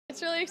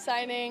It's really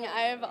exciting.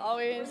 I've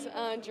always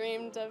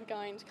dreamed of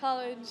going to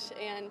college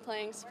and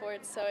playing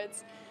sports, so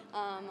it's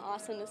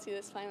awesome to see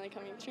this finally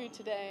coming true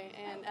today,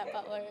 and at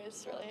Butler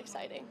is really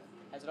exciting.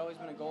 Has it always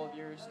been a goal of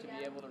yours to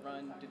be able to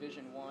run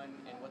Division I,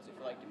 and what's it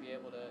feel like to be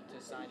able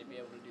to sign to be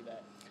able to do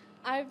that?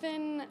 I've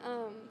been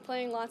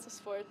playing lots of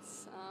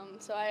sports,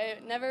 so I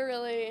never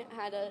really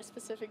had a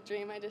specific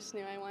dream. I just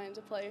knew I wanted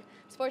to play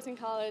sports in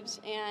college,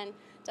 and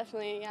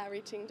definitely,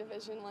 reaching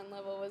Division I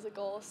level was a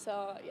goal.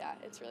 So yeah,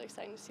 it's really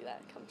exciting to see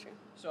that come true.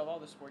 So of all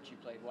the sports you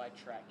played, why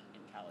track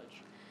in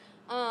college?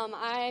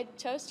 I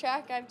chose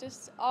track. I've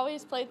just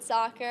always played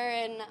soccer,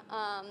 and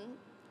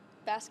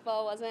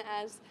basketball wasn't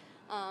as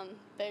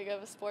big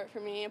of a sport for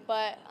me,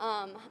 but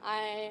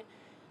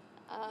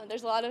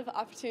there's a lot of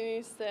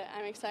opportunities that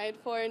I'm excited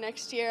for.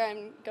 Next year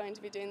I'm going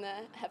to be doing the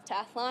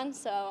heptathlon,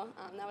 so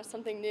that was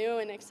something new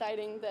and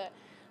exciting that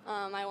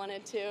I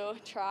wanted to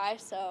try,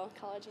 so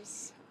college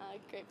is a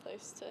great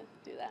place to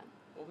do that.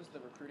 What was the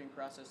recruiting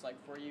process like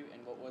for you,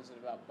 and what was it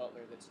about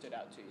Butler that stood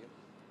out to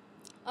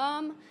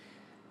you?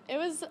 It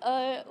was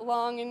a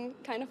long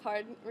and kind of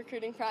hard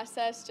recruiting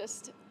process,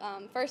 just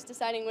first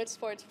deciding which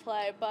sport to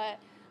play, but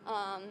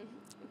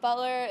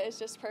Butler is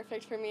just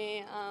perfect for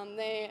me.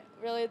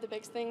 The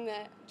biggest thing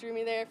that drew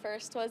me there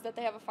first was that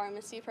they have a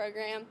pharmacy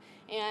program,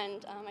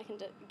 and I can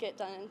get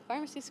done in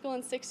pharmacy school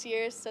in 6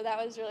 years, so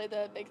that was really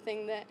the big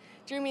thing that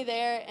drew me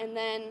there, and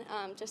then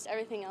just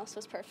everything else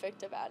was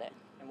perfect about it.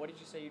 And what did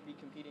you say you'd be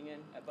competing in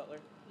at Butler?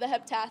 The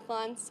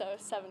heptathlon, so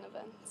 7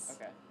 events.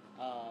 Okay.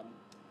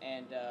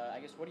 I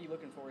guess what are you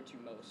looking forward to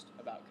most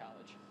about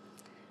college?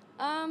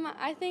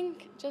 I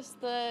think just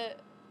the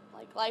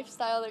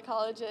lifestyle that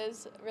college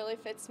is really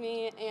fits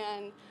me,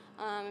 and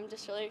I'm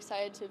just really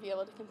excited to be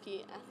able to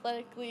compete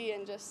athletically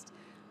and just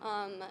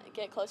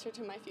get closer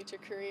to my future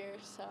career,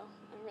 so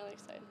I'm really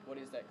excited. What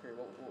is that career?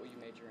 What will you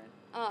major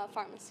in?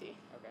 Pharmacy.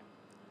 Okay.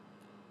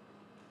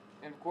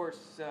 And of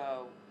course,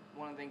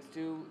 one of the things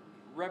too,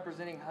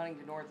 representing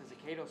Huntington North as a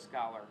Cato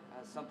Scholar,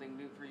 something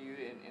new for you,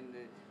 and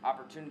the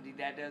opportunity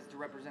that does to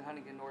represent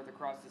Huntington North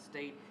across the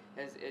state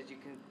as you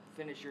can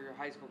finish your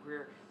high school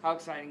career. How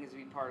exciting is to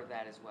be part of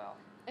that as well?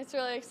 It's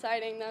really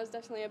exciting. That was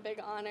definitely a big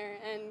honor,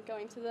 and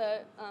going to the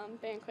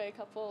banquet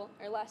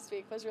last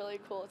week was really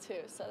cool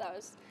too. So it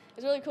was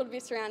really cool to be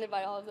surrounded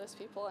by all of those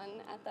people and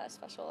at that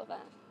special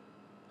event.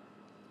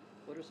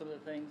 What are some of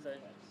the things that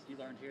you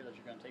learned here that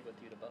you're going to take with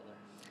you to Butler?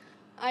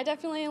 I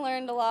definitely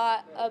learned a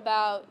lot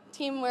about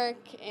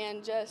teamwork,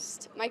 and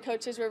just my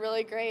coaches were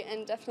really great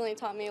and definitely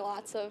taught me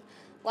lots of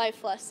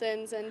life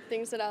lessons and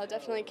things that I'll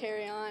definitely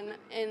carry on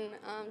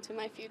to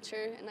my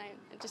future, and I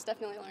just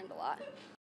definitely learned a lot.